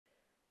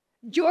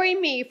Join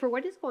me for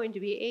what is going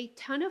to be a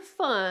ton of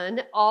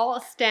fun,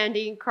 all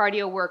standing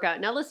cardio workout.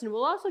 Now listen,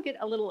 we'll also get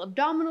a little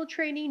abdominal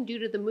training due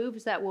to the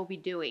moves that we'll be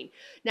doing.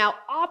 Now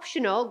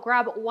optional,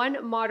 grab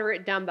one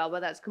moderate dumbbell, but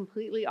that's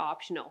completely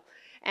optional.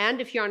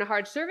 And if you're on a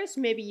hard surface,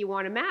 maybe you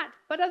want a mat,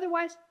 but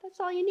otherwise that's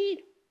all you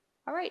need.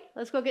 All right,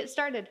 let's go get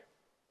started.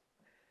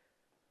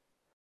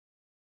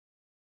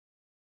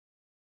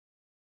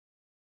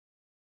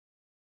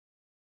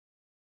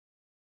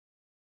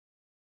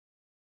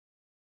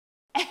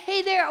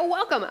 Hey there,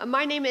 welcome.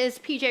 My name is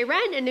PJ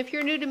Wren, and if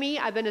you're new to me,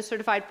 I've been a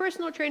certified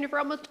personal trainer for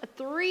almost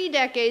 3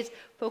 decades,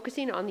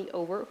 focusing on the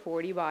over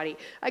 40 body.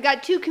 I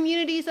got 2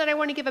 communities that I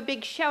want to give a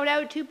big shout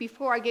out to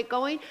before I get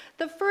going.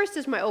 The first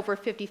is my over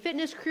 50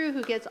 fitness crew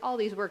who gets all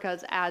these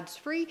workouts ads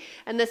free,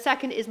 and the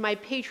second is my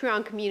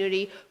Patreon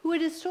community who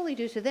it is solely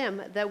due to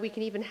them that we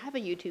can even have a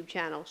YouTube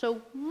channel.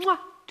 So, mwah,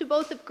 to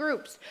both of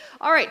groups.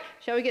 All right,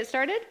 shall we get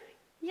started?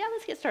 Yeah,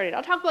 let's get started.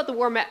 I'll talk about the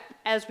warm-up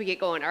as we get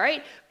going, all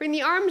right? Bring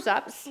the arms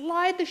up,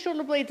 slide the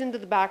shoulder blades into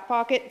the back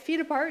pocket,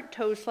 feet apart,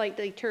 toes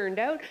slightly turned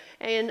out,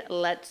 and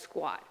let's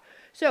squat.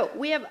 So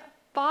we have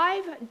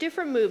 5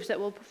 different moves that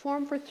we'll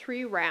perform for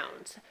 3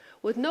 rounds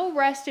with no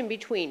rest in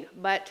between,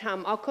 but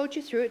I'll coach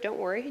you through it, don't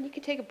worry, and you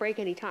can take a break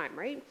anytime,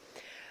 right?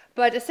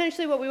 But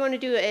essentially what we want to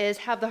do is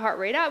have the heart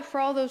rate up for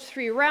all those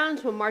 3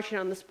 rounds. We'll march it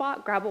on the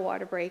spot, grab a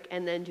water break,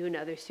 and then do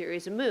another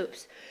series of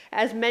moves.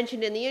 As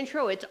mentioned in the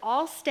intro, it's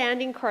all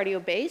standing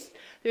cardio based.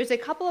 There's a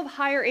couple of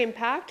higher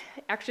impact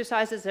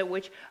exercises at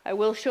which I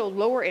will show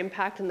lower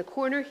impact in the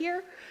corner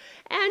here.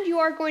 And you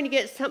are going to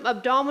get some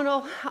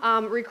abdominal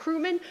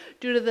recruitment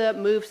due to the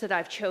moves that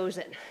I've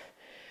chosen.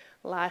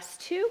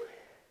 Last 2.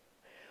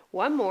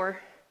 One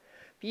more.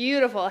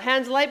 Beautiful.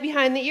 Hands light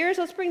behind the ears.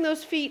 Let's bring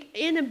those feet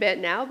in a bit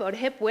now, about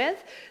hip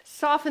width.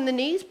 Soften the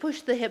knees,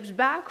 push the hips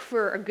back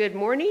for a good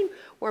morning,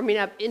 warming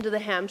up into the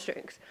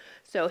hamstrings.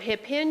 So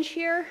hip hinge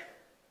here.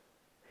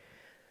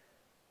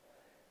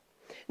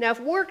 Now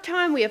for work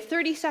time, we have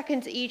 30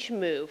 seconds each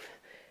move.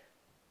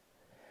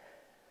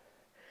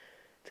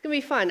 It's going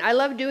to be fun. I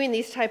love doing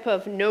these type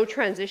of no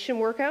transition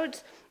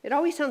workouts. It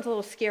always sounds a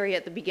little scary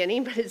at the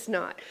beginning, but it's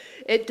not.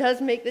 It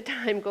does make the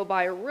time go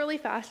by really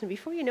fast, and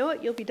before you know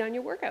it, you'll be done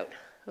your workout.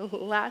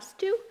 Last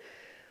 2.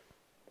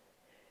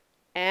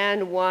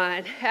 And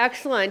 1.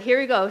 Excellent. Here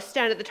we go.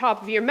 Stand at the top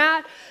of your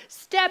mat.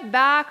 Step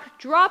back.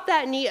 Drop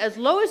that knee as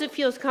low as it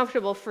feels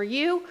comfortable for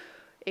you.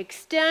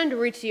 Extend,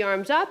 reach the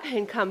arms up,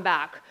 and come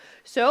back.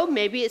 So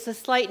maybe it's a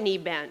slight knee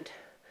bend.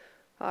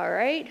 All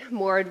right.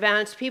 More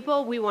advanced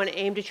people, we want to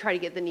aim to try to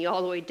get the knee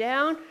all the way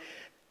down,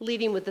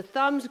 leading with the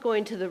thumbs,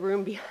 going to the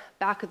room,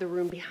 back of the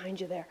room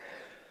behind you there.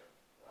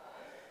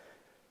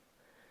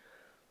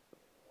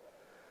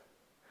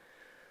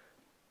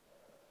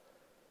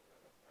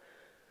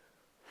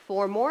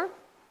 Four more.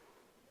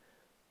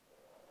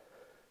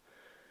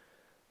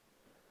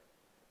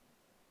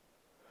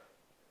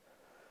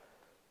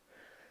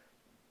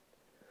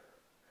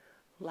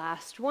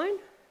 Last one.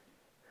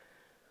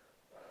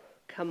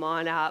 Come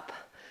on up.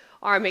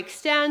 Arm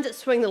extends,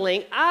 swing the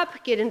leg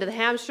up, get into the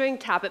hamstring,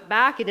 tap it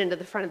back, get into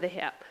the front of the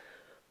hip.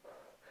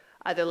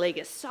 Other leg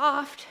is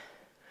soft.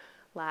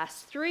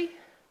 Last 3,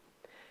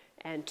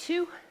 and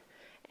 2,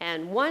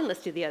 and 1.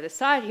 Let's do the other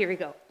side. Here we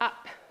go.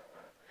 Up.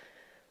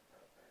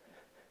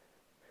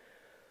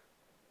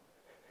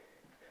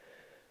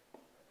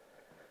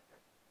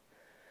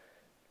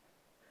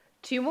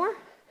 Two more.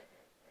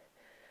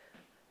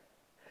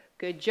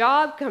 Good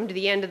job. Come to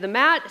the end of the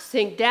mat,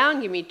 sink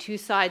down, give me 2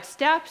 side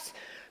steps.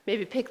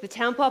 Maybe pick the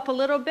tempo up a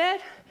little bit.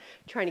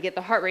 Trying to get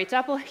the heart rates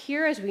up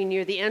here as we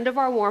near the end of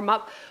our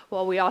warm-up,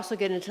 while we also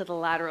get into the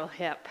lateral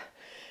hip.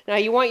 Now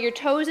you want your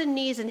toes and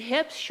knees and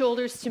hips,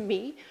 shoulders to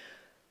me,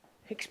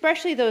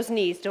 especially those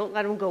knees. Don't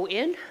let them go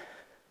in.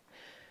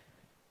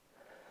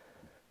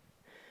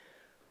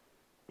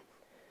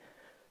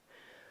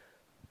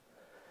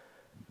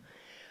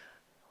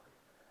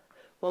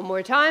 One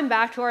more time,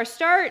 back to our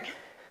start.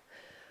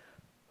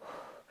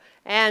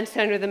 And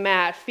center the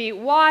mat, feet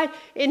wide.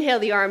 Inhale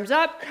the arms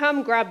up,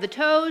 come grab the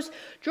toes.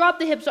 Drop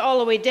the hips all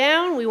the way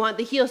down. We want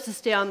the heels to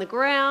stay on the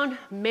ground.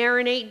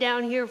 Marinate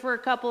down here for a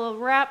couple of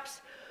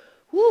reps.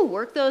 Woo,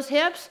 work those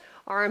hips.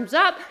 Arms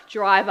up,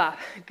 drive up.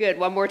 Good,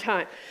 one more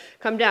time.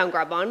 Come down,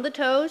 grab onto the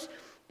toes.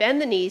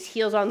 Bend the knees,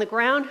 heels on the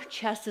ground.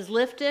 Chest is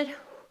lifted.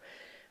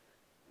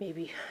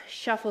 Maybe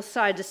shuffle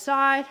side to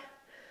side.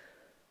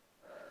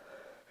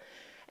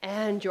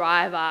 And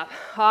drive up.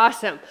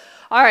 Awesome.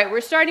 All right,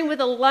 we're starting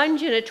with a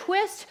lunge and a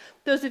twist.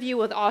 Those of you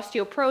with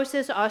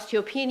osteoporosis,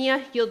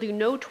 osteopenia, you'll do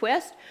no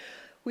twist.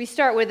 We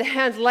start with the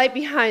hands light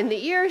behind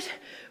the ears.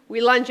 We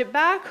lunge it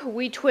back,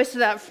 we twist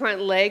that front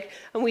leg,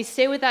 and we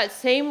stay with that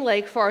same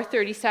leg for our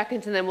 30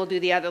 seconds, and then we'll do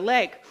the other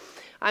leg.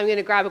 I'm going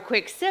to grab a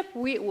quick sip.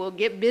 We will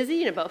get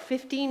busy in about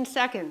 15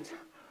 seconds.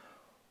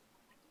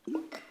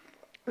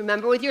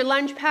 Remember, with your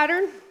lunge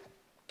pattern,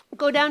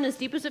 go down as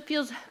deep as it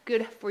feels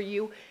good for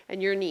you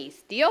and your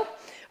knees. Deal?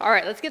 All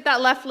right, let's get that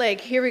left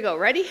leg. Here we go.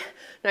 Ready?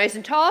 Nice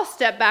and tall.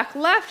 Step back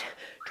left.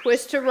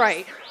 Twist to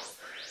right.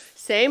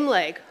 Same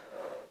leg.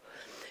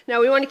 Now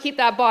we want to keep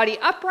that body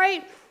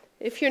upright.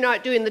 If you're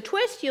not doing the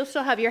twist, you'll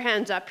still have your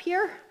hands up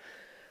here.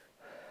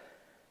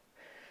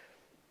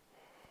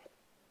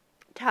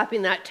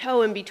 Tapping that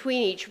toe in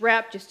between each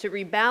rep just to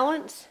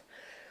rebalance.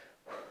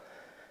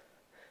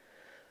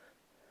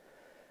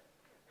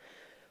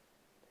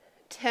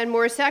 Ten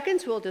more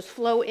seconds, we'll just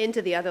flow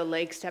into the other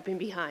leg, stepping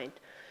behind.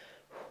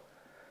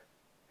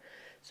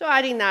 So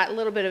adding that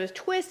little bit of a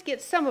twist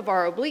gets some of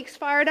our obliques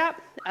fired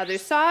up. Other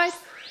side.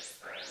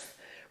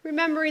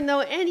 Remembering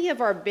though, any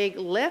of our big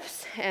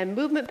lifts and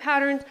movement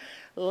patterns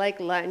like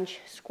lunge,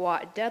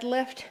 squat,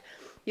 deadlift,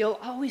 you'll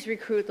always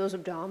recruit those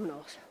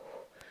abdominals.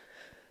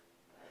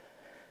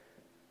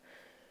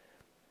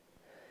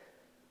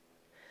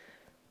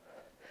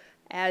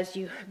 As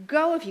you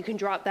go, if you can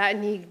drop that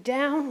knee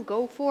down,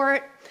 go for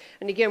it.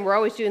 And again, we're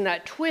always doing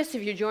that twist.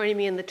 If you're joining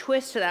me in the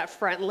twist to that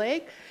front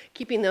leg,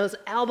 keeping those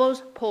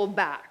elbows pulled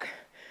back.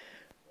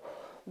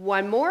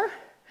 One more.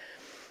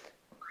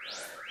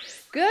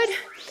 Good.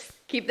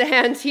 Keep the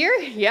hands here.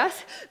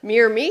 Yes.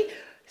 Mirror me.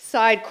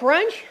 Side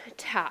crunch,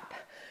 tap.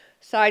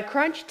 Side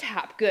crunch,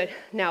 tap. Good.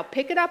 Now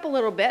pick it up a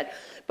little bit,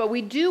 but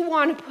we do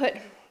want to put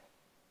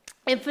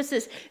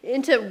emphasis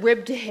into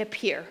rib to hip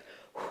here.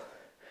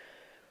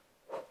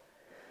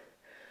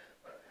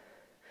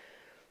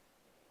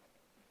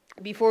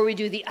 Before we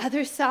do the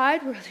other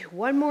side, we'll do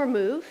one more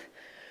move.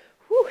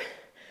 Whew.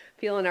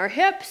 Feeling our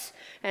hips,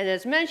 and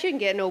as mentioned,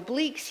 getting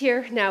obliques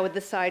here now with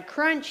the side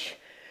crunch.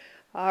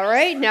 All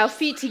right, now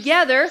feet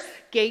together,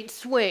 gate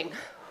swing.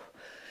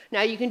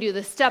 Now you can do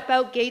the step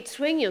out gate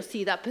swing. You'll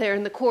see that there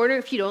in the corner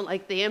if you don't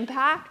like the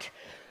impact.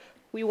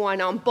 We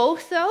want on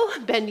both though,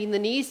 bending the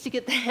knees to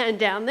get the hand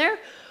down there,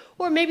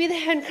 or maybe the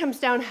hand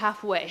comes down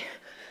halfway,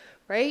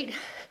 right?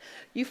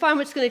 You find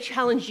what's going to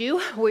challenge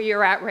you where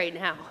you're at right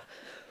now.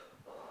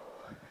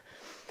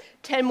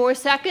 10 more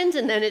seconds,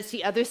 and then it's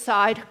the other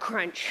side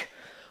crunch.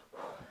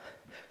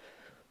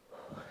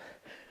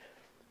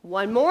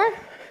 One more.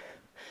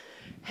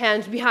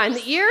 Hands behind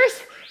the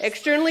ears,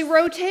 externally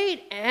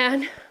rotate,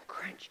 and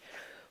crunch.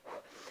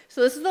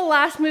 So this is the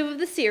last move of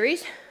the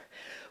series.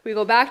 We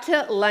go back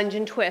to lunge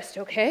and twist,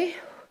 okay?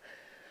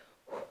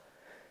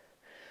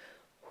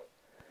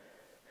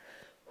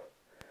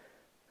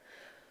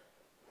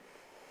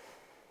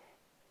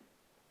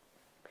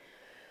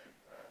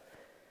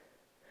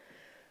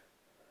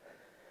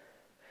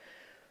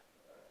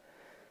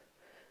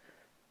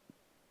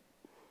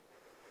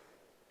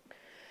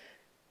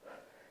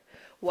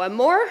 One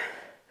more.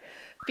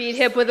 Feet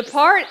hip width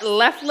apart,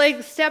 left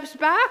leg steps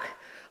back,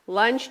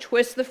 lunge,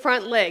 twist the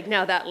front leg.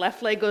 Now that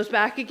left leg goes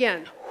back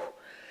again.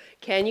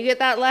 Can you get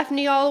that left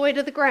knee all the way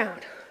to the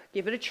ground?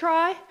 Give it a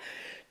try.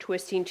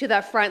 Twisting to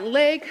that front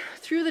leg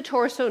through the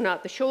torso,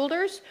 not the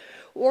shoulders,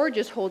 or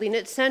just holding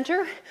it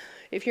center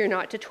if you're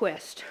not to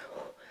twist.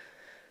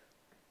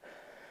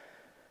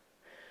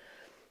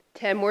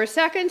 10 more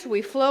seconds,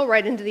 we flow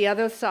right into the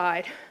other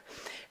side.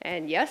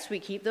 And yes, we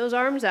keep those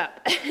arms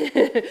up.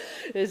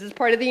 This is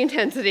part of the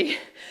intensity.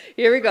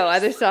 Here we go,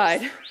 other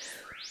side.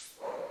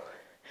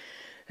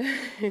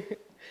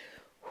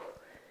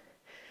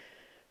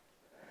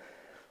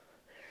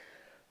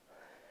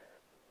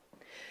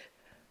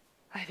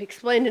 I've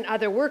explained in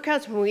other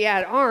workouts, when we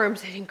add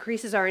arms, it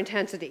increases our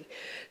intensity.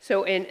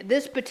 So in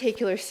this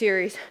particular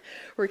series,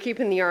 we're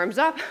keeping the arms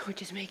up,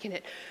 which is making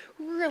it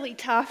really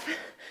tough.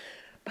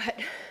 But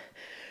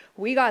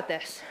we got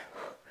this.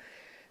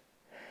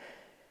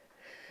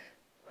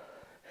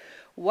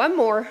 One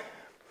more.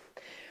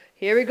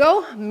 Here we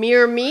go.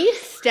 Mirror me,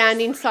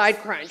 standing side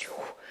crunch.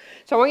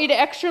 So I want you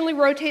to externally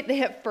rotate the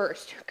hip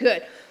first.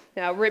 Good.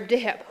 Now rib to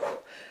hip.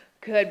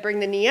 Good. Bring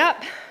the knee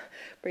up.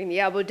 Bring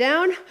the elbow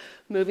down.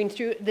 Moving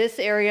through this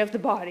area of the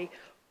body.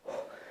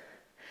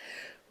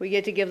 We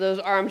get to give those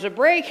arms a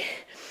break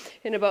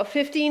in about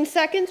 15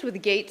 seconds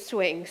with gate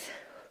swings.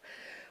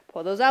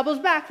 Pull those elbows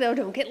back though.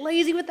 Don't get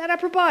lazy with that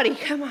upper body.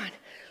 Come on.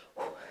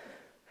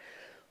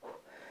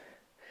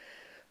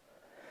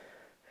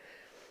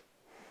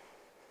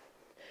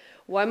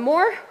 One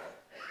more.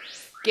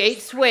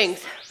 Gate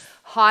swings.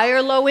 High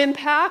or low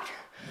impact.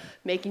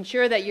 Making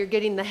sure that you're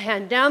getting the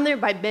hand down there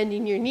by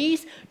bending your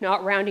knees,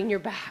 not rounding your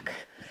back.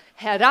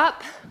 Head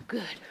up.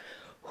 Good.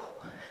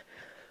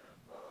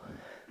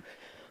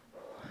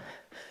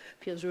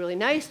 Feels really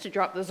nice to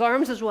drop those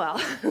arms as well.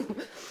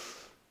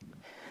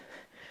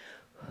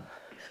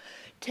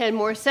 10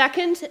 more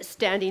seconds.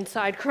 Standing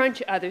side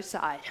crunch, other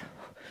side.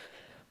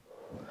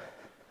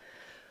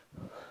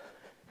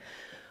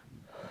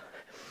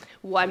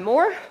 One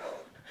more.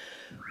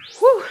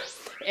 Whew.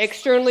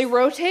 Externally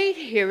rotate.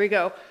 Here we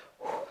go.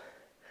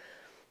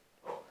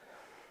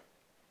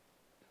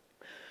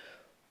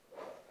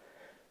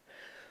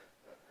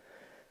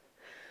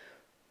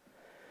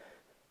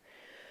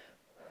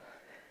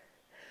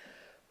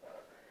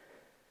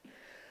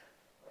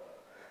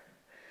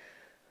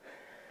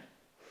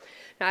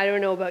 Now, I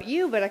don't know about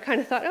you, but I kind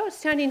of thought, oh,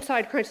 standing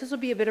side crunch, this will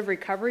be a bit of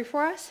recovery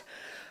for us.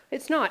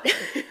 It's not.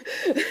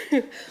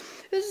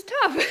 This is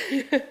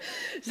tough.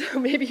 So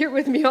maybe you're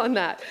with me on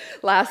that.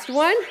 Last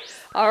one.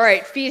 All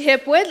right, feet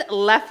hip width,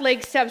 left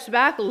leg steps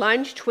back,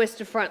 lunge, twist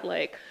to front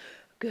leg.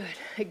 Good.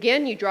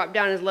 Again, you drop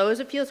down as low as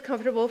it feels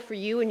comfortable for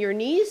you and your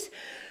knees.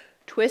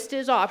 Twist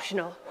is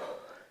optional.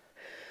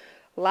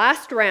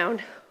 Last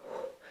round.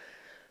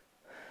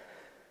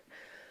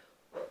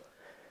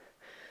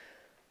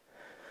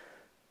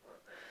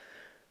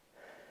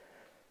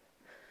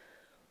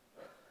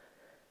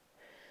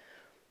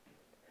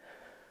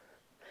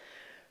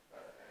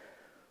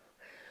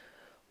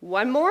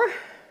 One more.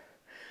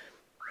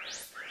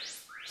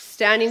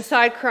 Standing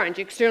side crunch.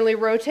 Externally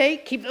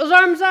rotate. Keep those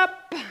arms up.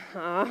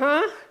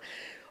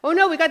 Oh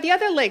no, we got the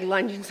other leg.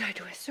 Lunge and side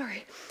twist.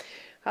 Sorry.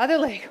 Other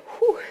leg.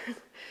 Whew.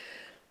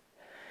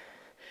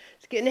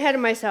 It's getting ahead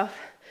of myself.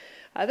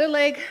 Other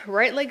leg.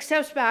 Right leg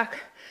steps back.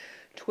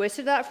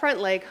 Twisted that front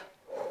leg.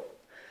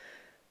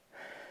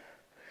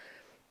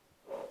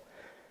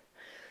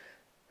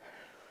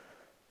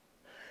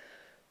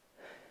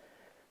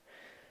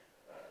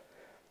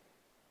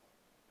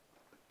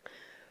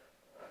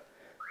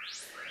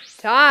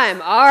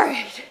 Time. All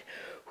right.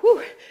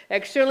 Whew.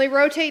 Externally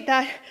rotate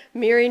that,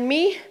 mirroring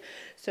me.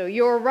 So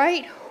you're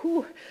right.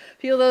 Whew.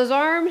 Feel those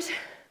arms.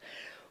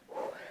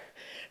 Whew.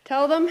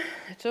 Tell them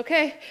it's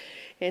okay.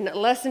 In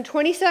less than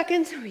 20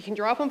 seconds, we can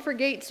drop them for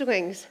gate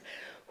swings.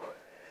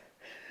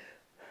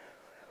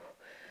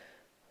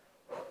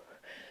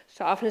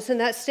 Softness in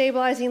that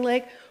stabilizing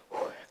leg.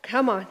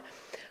 Come on.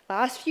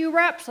 Last few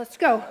reps. Let's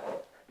go.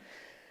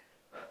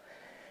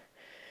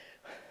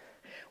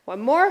 One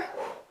more.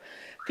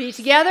 Feet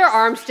together,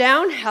 arms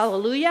down,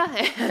 hallelujah,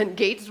 and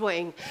gate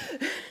swing.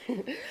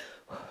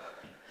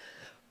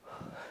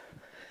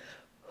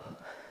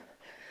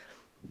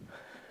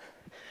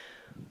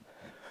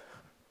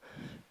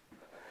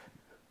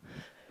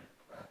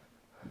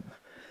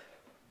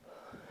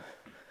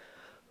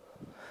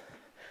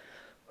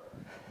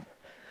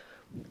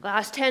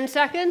 Last 10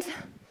 seconds.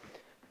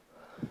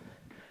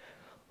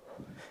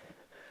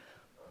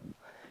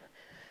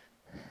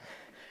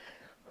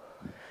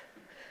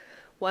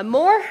 One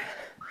more.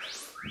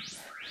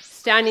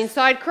 Standing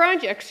side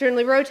crunch,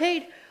 externally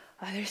rotate,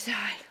 other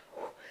side.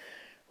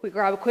 We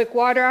grab a quick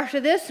water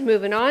after this,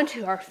 moving on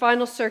to our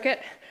final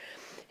circuit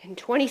in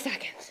 20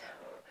 seconds.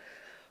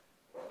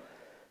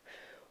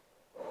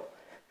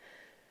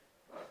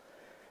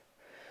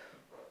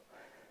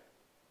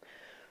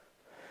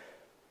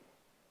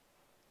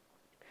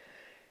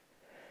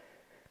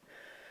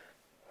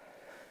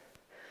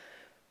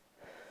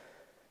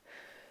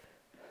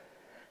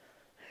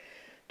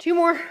 Two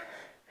more,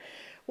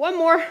 one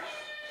more.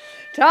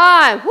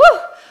 Time. Woo!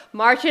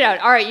 March it out.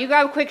 All right, you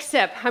grab a quick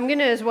sip. I'm going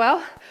to as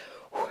well.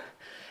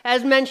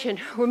 As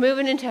mentioned, we're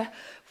moving into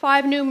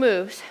 5 new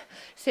moves.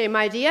 Same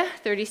idea,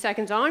 30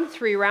 seconds on,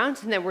 3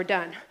 rounds, and then we're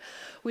done.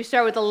 We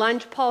start with a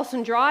lunge, pulse,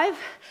 and drive,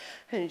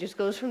 and it just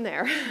goes from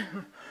there.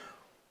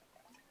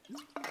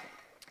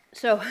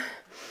 So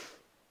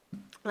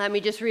let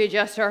me just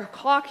readjust our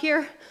clock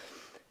here.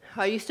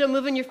 Are you still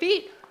moving your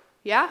feet?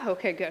 Yeah?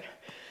 Okay, good.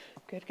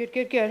 Good, good,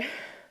 good, good.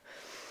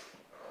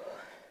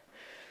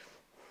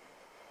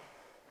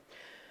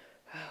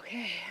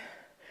 Okay.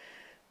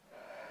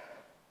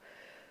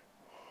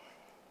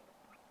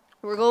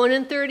 We're going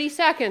in 30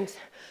 seconds.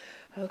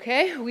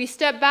 Okay, we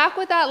step back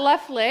with that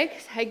left leg.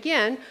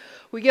 Again,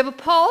 we give a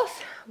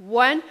pulse,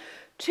 1,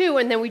 2,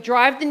 and then we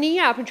drive the knee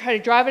up and try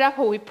to drive it up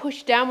while we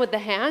push down with the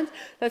hands.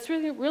 That's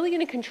really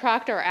going to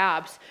contract our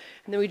abs.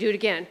 And then we do it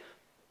again.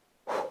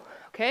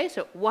 Okay,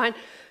 so 1,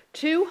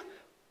 2,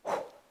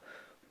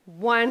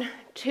 1,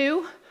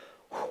 2.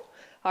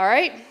 All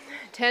right,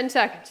 10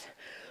 seconds.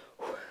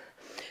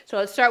 So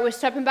let's start with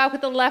stepping back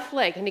with the left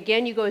leg. And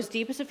again, you go as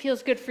deep as it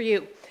feels good for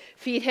you.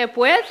 Feet hip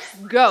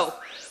width, go.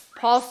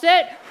 Pulse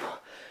it,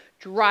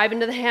 drive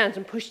into the hands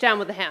and push down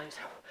with the hands.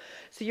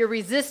 So you're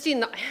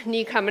resisting the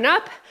knee coming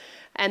up,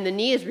 and the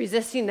knee is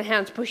resisting the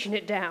hands pushing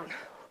it down.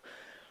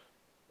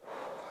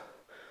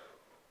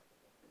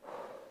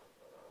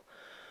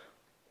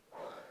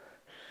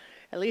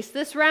 At least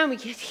this round, we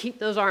get to keep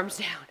those arms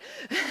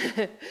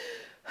down.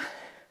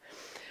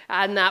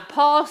 And that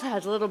pulse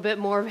has a little bit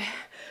more of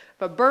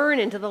a burn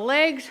into the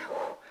legs.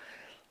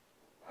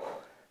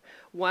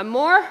 One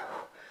more.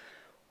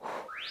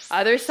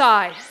 Other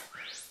side.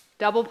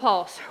 Double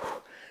pulse.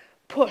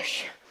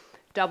 Push.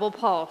 Double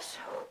pulse.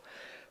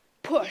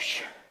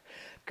 Push.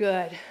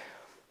 Good.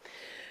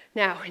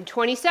 Now, in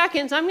 20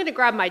 seconds, I'm going to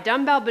grab my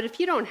dumbbell, but if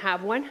you don't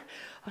have one,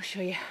 I'll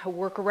show you a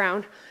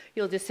workaround.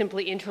 You'll just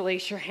simply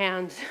interlace your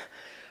hands.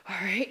 All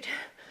right.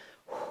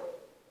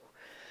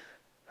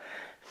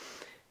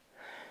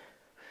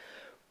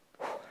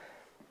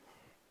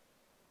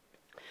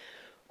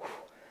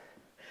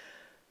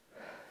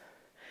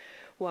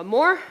 One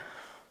more.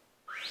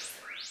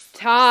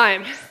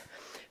 Time.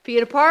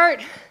 Feet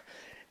apart.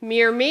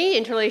 Mirror me.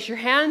 Interlace your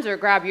hands or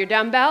grab your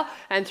dumbbell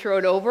and throw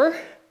it over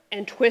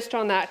and twist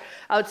on that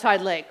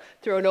outside leg.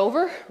 Throw it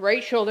over,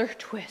 right shoulder,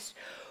 twist.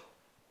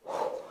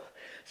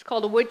 It's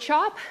called a wood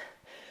chop.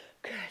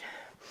 Good.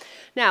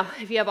 Now,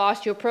 if you have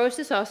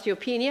osteoporosis,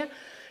 osteopenia,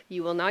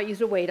 you will not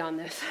use a weight on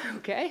this,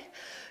 okay?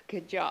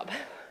 Good job.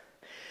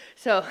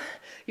 So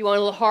you want a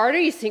little harder,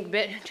 you sink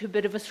to a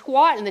bit of a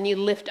squat, and then you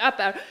lift up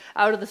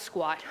out of the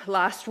squat.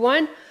 Last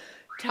one,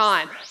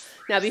 time.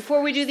 Now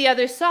before we do the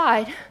other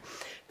side,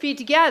 feet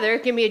together,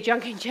 give me a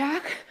jumping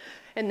jack,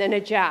 and then a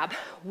jab.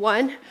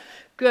 One,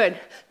 good.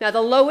 Now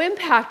the low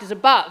impact is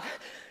above.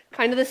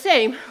 Kind of the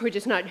same, we're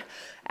just not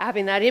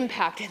having that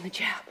impact in the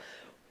jab.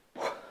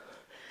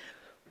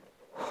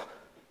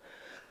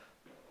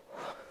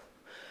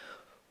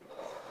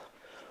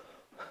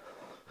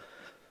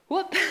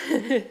 Whoop.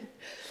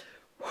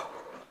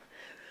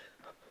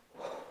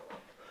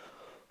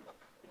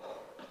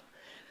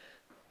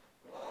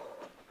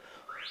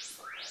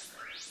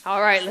 All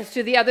right, let's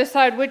do the other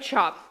side wood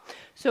chop.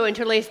 So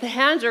interlace the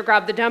hands or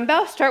grab the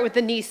dumbbell. Start with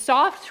the knees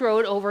soft, throw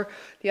it over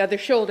the other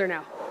shoulder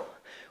now.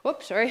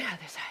 Whoops, sorry,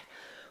 other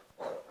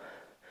side.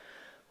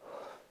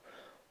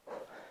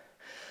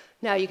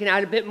 Now you can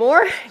add a bit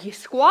more. You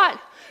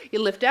squat, you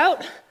lift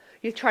out,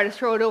 you try to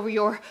throw it over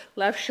your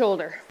left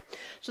shoulder.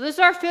 So this is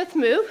our fifth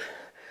move.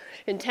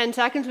 In 10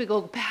 seconds, we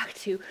go back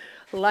to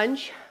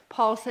lunge,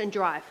 pulse, and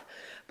drive.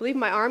 I believe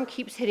my arm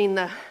keeps hitting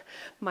the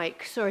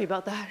mic. Sorry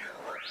about that.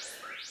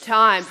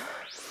 Time.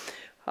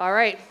 All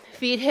right,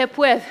 feet hip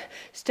width.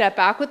 Step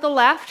back with the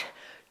left,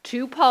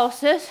 2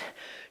 pulses,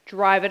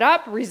 drive it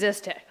up,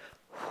 resist it.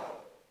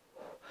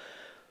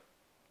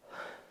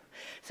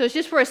 So it's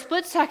just for a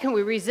split second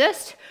we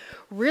resist,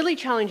 really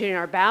challenging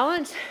our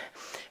balance,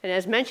 and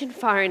as mentioned,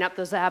 firing up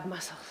those ab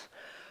muscles.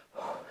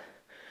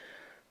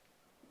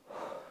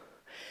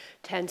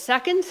 10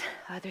 seconds,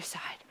 other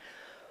side.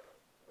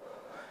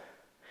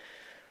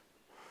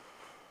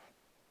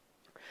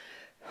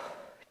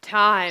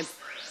 Time.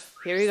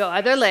 Here we go,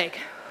 other leg.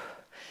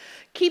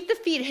 Keep the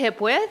feet hip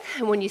width,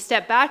 and when you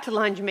step back to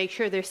lunge, make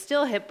sure they're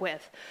still hip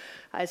width.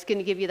 It's going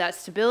to give you that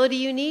stability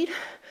you need.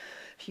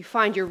 If you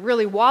find you're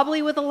really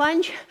wobbly with a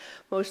lunge,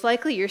 most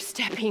likely you're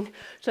stepping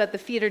so that the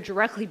feet are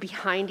directly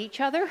behind each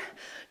other,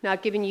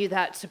 not giving you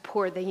that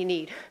support that you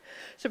need.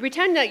 So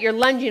pretend that you're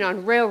lunging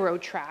on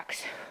railroad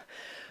tracks,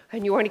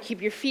 and you want to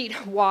keep your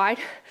feet wide,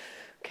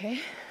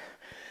 okay?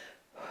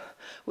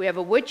 We have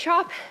a wood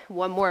chop,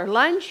 one more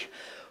lunge.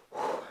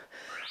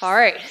 All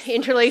right,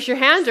 interlace your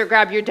hands or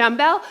grab your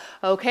dumbbell,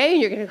 okay,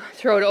 and you're gonna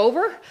throw it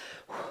over.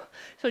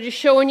 So just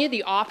showing you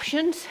the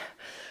options,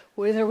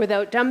 with or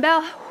without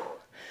dumbbell.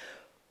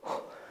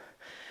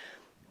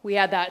 We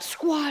add that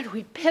squat,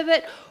 we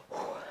pivot,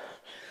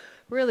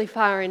 really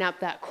firing up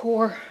that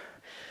core.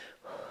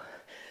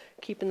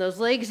 Keeping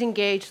those legs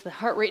engaged, the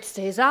heart rate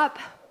stays up.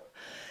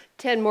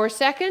 10 more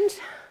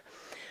seconds.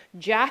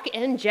 Jack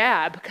and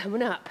jab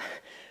coming up.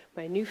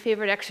 My new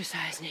favorite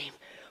exercise name.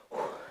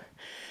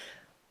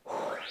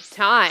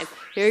 Time.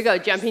 Here we go.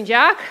 Jumping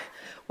jack,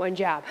 one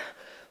jab.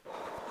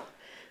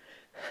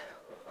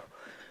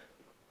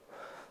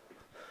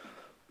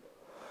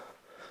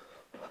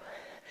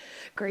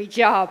 Great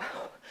job.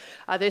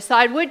 Other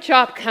side wood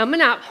chop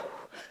coming up.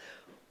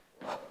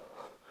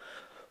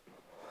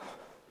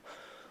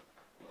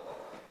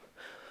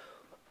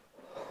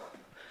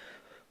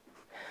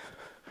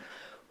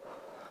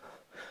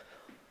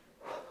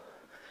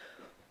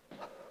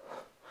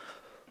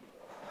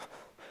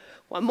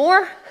 One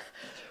more.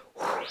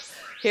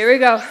 Here we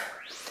go.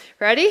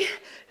 Ready?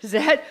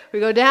 Set. We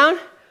go down,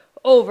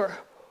 over.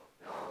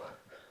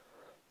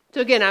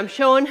 So again, I'm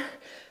showing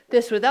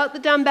this without the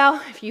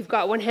dumbbell. If you've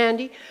got one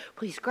handy,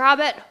 please grab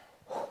it.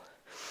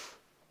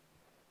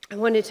 I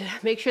wanted to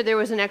make sure there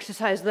was an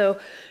exercise, though,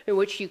 in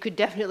which you could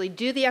definitely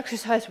do the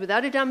exercise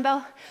without a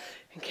dumbbell,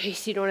 in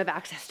case you don't have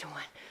access to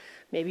one.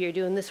 Maybe you're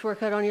doing this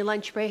workout on your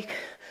lunch break.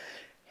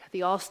 You have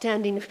the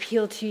all-standing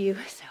appeal to you,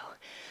 so.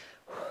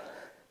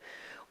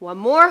 One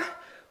more.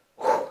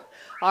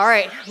 All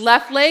right,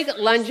 left leg,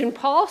 lunge and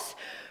pulse.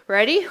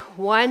 Ready?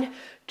 1,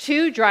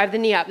 2, drive the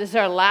knee up. This is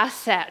our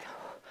last set.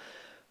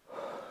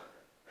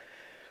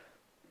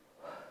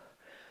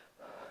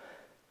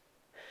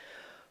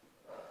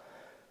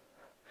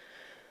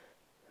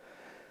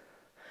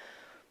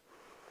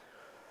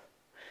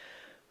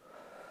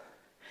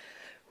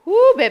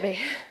 Woo, baby.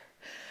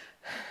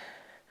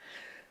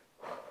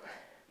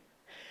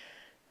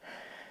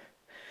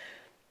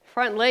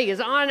 Front leg is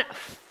on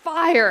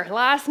fire.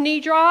 Last knee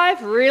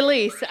drive,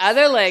 release.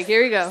 Other leg,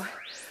 here we go.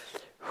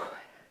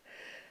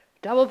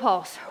 Double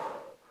pulse.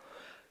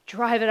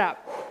 Drive it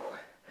up.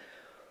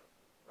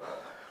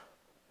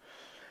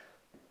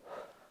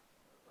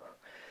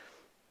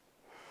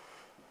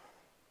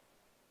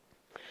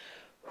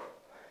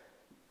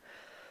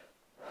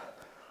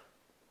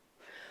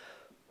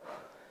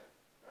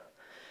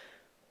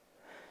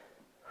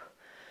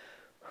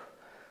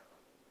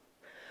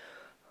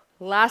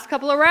 Last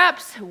couple of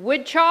reps,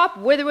 wood chop,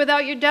 with or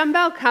without your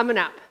dumbbell, coming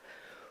up.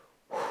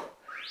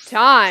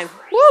 Time.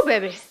 Woo,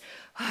 baby.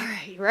 All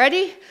right, you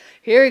ready?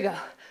 Here we go.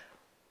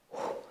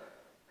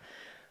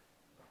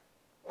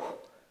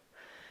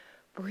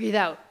 Breathe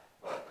out.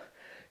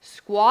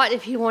 Squat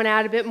if you want to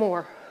add a bit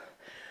more.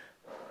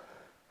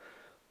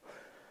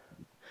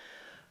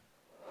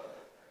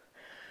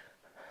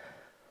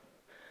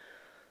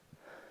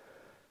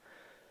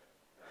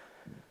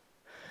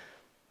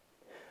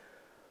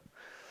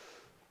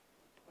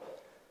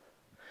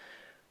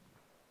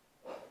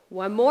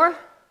 One more.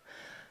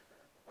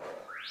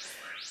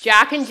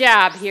 Jack and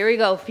jab. Here we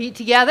go. Feet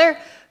together.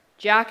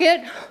 Jack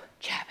it.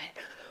 Jab it.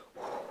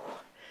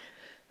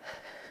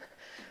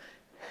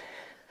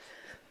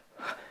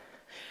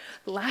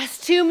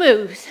 Last two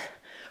moves.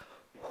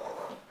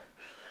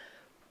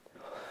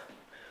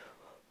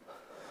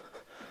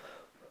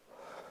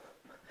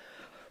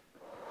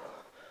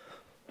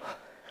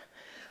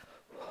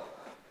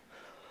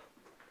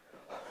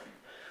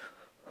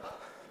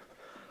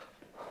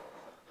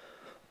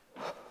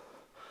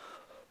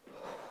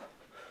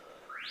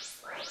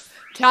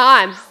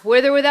 Time.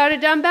 With or without a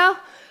dumbbell?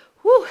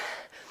 Whew.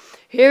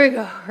 Here we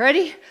go.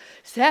 Ready,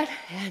 set,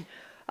 and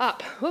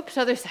up. Whoops,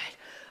 other side.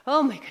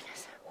 Oh my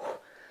goodness.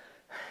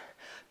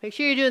 Make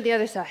sure you're doing the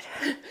other side.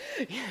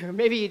 Or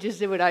maybe you just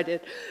did what I did.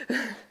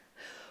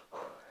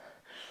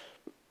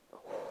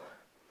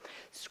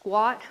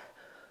 Squat.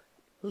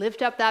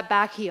 Lift up that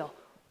back heel.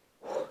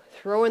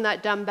 Throw in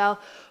that dumbbell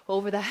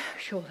over that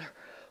shoulder.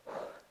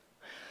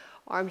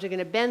 Arms are going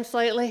to bend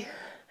slightly.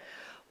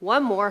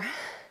 One more.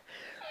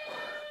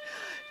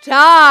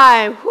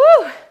 Time.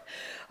 Woo.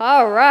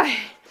 All right.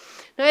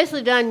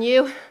 Nicely done,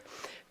 you.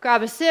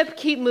 Grab a sip.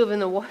 Keep moving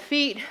the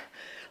feet.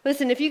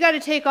 Listen, if you got to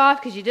take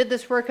off because you did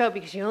this workout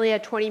because you only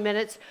had 20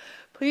 minutes,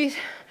 please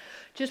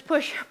just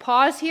push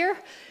pause here.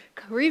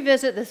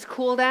 Revisit this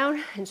cool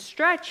down and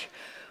stretch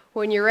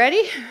when you're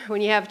ready,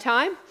 when you have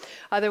time.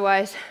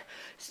 Otherwise,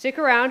 stick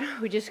around.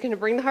 We're just going to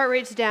bring the heart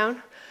rates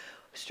down.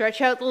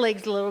 Stretch out the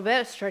legs a little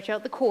bit, stretch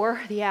out the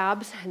core, the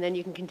abs, and then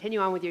you can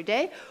continue on with your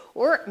day.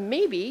 Or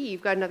maybe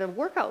you've got another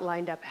workout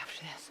lined up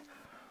after this.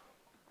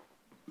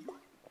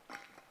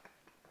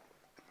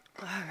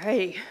 All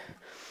right.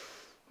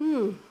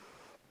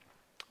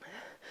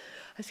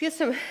 Let's get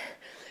some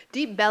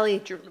deep belly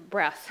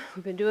breaths.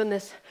 We've been doing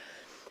this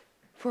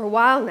for a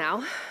while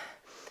now.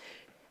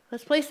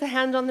 Let's place the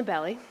hands on the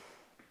belly.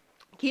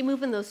 Keep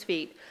moving those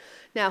feet.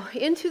 Now,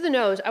 in through the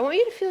nose, I want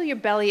you to feel your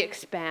belly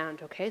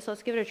expand, okay? So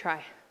let's give it a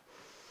try.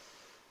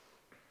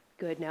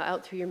 Good, now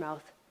out through your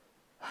mouth.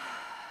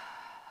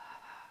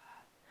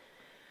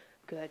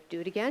 Good, do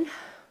it again.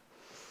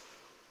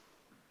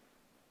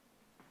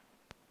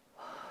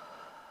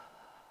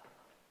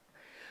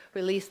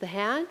 Release the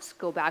hands,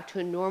 go back to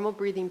a normal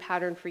breathing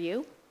pattern for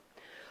you.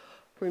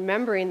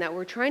 Remembering that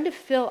we're trying to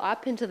fill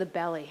up into the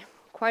belly.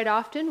 Quite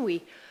often,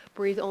 we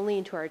breathe only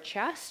into our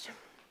chest.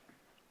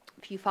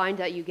 If you find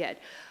that you get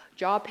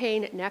jaw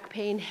pain, neck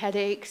pain,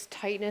 headaches,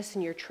 tightness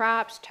in your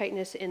traps,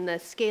 tightness in the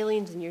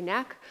scalenes in your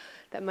neck,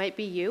 that might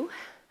be you.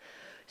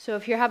 So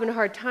if you're having a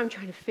hard time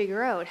trying to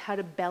figure out how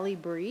to belly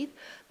breathe,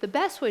 the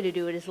best way to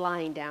do it is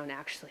lying down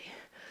actually.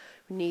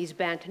 Knees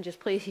bent and just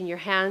placing your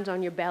hands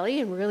on your belly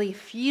and really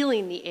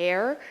feeling the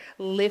air.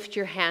 Lift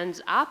your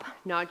hands up,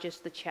 not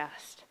just the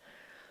chest.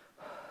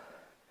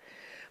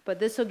 But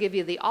this will give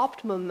you the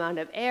optimum amount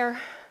of air.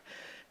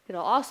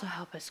 It'll also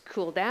help us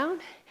cool down.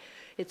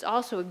 It's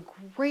also a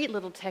great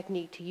little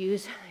technique to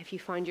use if you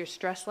find your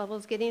stress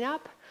levels getting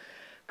up.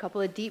 A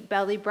couple of deep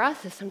belly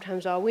breaths is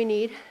sometimes all we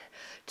need.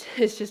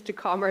 It's just to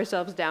calm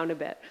ourselves down a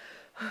bit.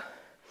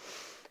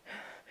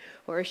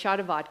 Or a shot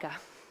of vodka.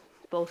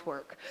 Both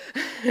work.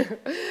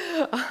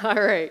 All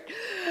right.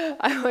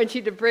 I want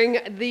you to bring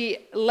the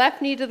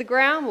left knee to the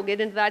ground. We'll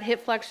get into that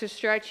hip flexor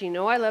stretch. You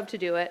know I love to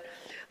do it.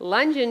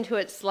 Lunge into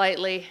it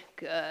slightly.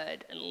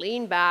 Good. And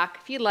lean back.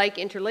 If you like,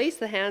 interlace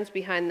the hands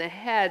behind the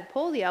head.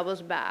 Pull the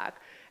elbows back.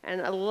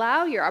 And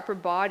allow your upper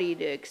body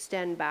to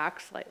extend back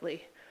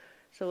slightly.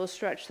 So we'll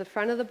stretch the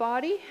front of the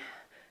body,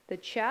 the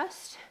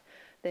chest,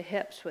 the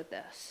hips with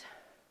this.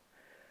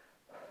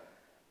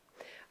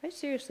 I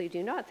seriously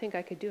do not think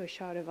I could do a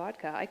shot of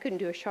vodka. I couldn't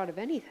do a shot of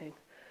anything.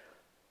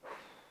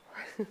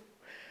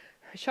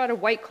 A shot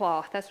of White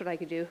Claw, that's what I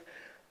could do.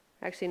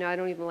 Actually, no, I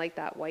don't even like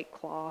that White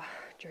Claw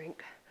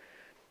drink.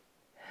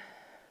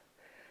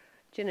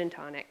 Gin and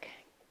tonic.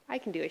 I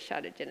can do a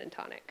shot of gin and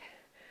tonic.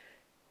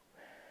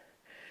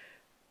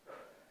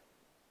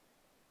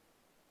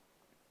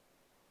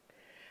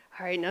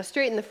 All right, now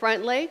straighten the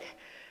front leg.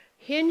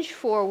 Hinge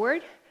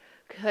forward.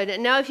 Good.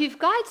 Now, if you've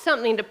got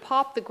something to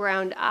pop the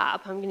ground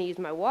up, I'm going to use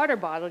my water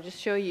bottle just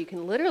to show you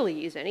can literally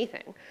use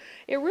anything.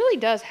 It really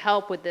does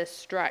help with this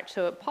stretch.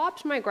 So it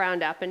pops my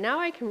ground up, and now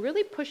I can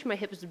really push my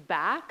hips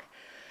back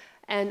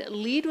and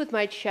lead with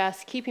my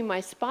chest, keeping my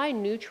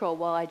spine neutral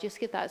while I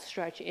just get that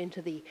stretch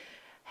into the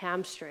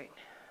hamstring.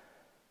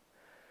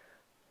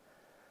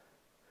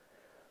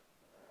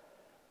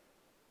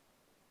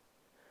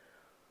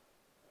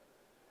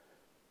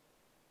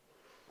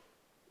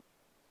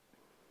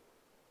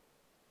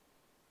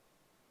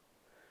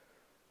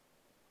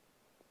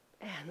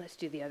 And let's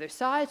do the other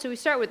side. So we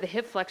start with the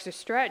hip flexor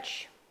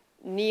stretch,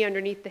 knee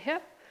underneath the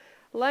hip,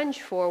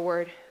 lunge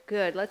forward.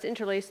 Good. Let's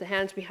interlace the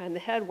hands behind the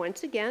head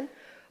once again.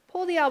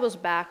 Pull the elbows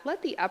back.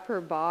 Let the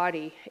upper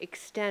body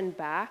extend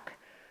back.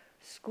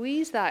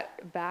 Squeeze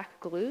that back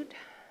glute.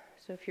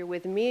 So if you're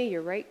with me,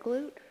 your right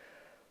glute.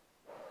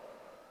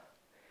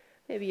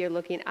 Maybe you're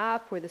looking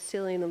up where the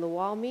ceiling and the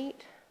wall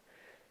meet.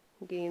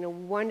 Getting a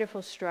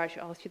wonderful stretch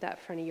all through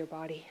that front of your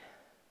body.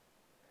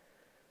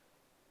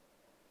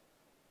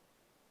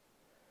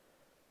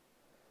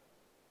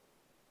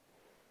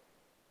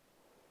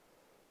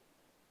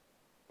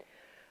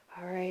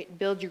 All right,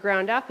 build your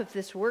ground up if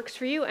this works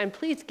for you, and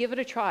please give it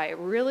a try. It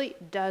really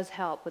does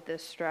help with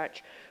this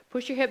stretch.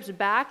 Push your hips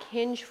back,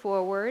 hinge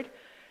forward,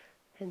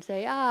 and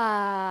say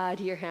ah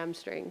to your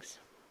hamstrings.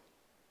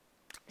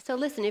 So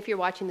listen, if you're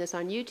watching this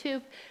on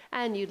YouTube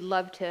and you'd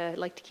like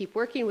to keep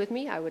working with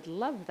me, I would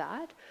love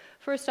that.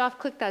 First off,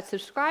 click that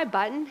subscribe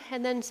button,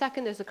 and then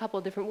second, there's a couple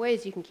of different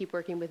ways you can keep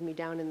working with me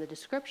down in the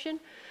description.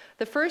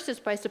 The first is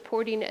by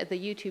supporting the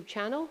YouTube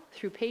channel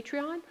through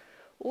Patreon,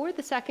 or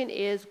the second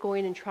is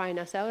going and trying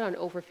us out on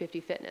Over 50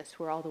 Fitness,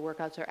 where all the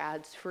workouts are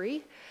ads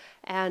free,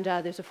 and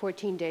there's a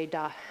 14-day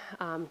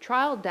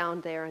trial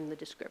down there in the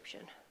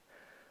description.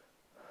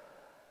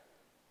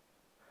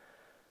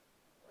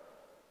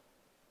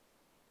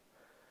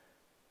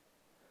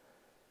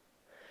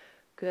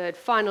 Good.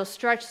 Final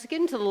stretch. Let's get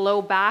into the low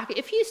back.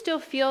 If you still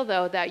feel,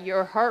 though, that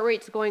your heart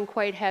rate's going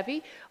quite heavy,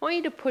 I want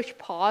you to push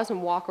pause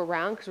and walk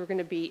around, because we're going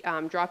to be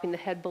dropping the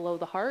head below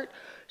the heart.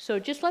 So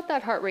just let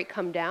that heart rate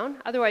come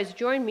down. Otherwise,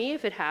 join me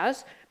if it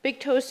has. Big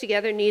toes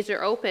together, knees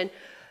are open.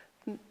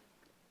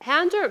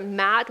 Hands are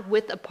mat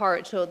width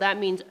apart, so that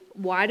means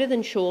wider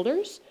than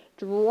shoulders.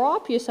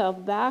 Drop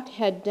yourself back,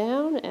 head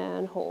down,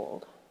 and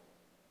hold.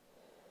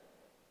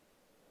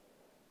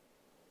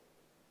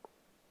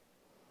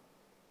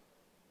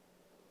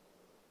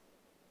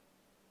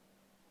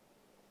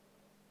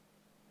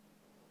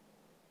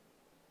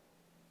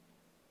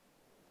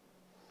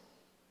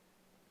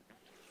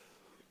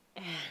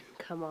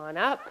 Come on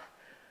up.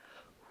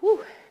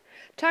 Whew.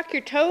 Tuck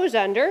your toes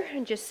under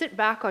and just sit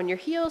back on your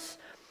heels.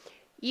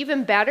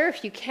 Even better,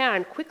 if you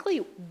can,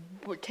 quickly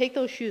take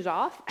those shoes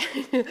off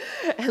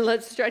and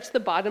let's stretch the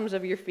bottoms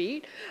of your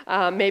feet.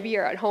 Maybe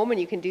you're at home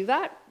and you can do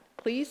that.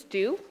 Please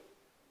do.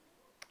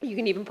 You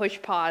can even push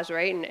pause,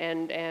 right,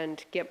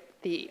 and get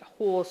the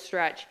whole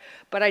stretch.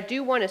 But I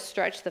do want to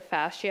stretch the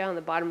fascia on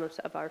the bottom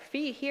of our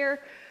feet here,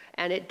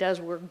 and it does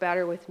work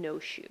better with no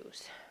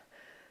shoes.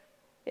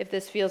 If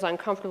this feels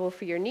uncomfortable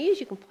for your knees,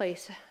 you can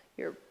place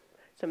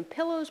some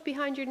pillows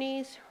behind your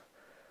knees,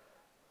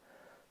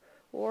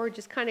 or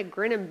just kind of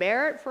grin and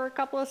bear it for a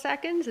couple of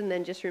seconds, and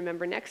then just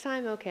remember next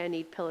time, okay, I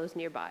need pillows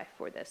nearby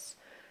for this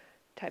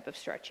type of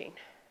stretching.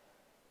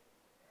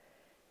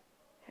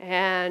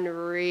 And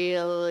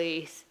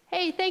release.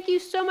 Hey, thank you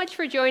so much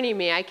for joining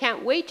me. I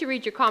can't wait to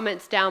read your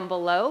comments down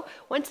below.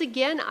 Once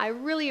again, I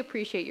really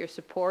appreciate your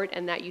support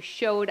and that you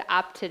showed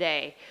up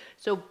today.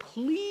 So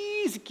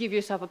please give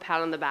yourself a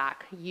pat on the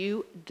back.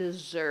 You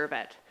deserve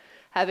it.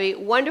 Have a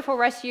wonderful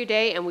rest of your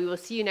day, and we will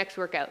see you next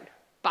workout.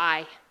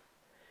 Bye.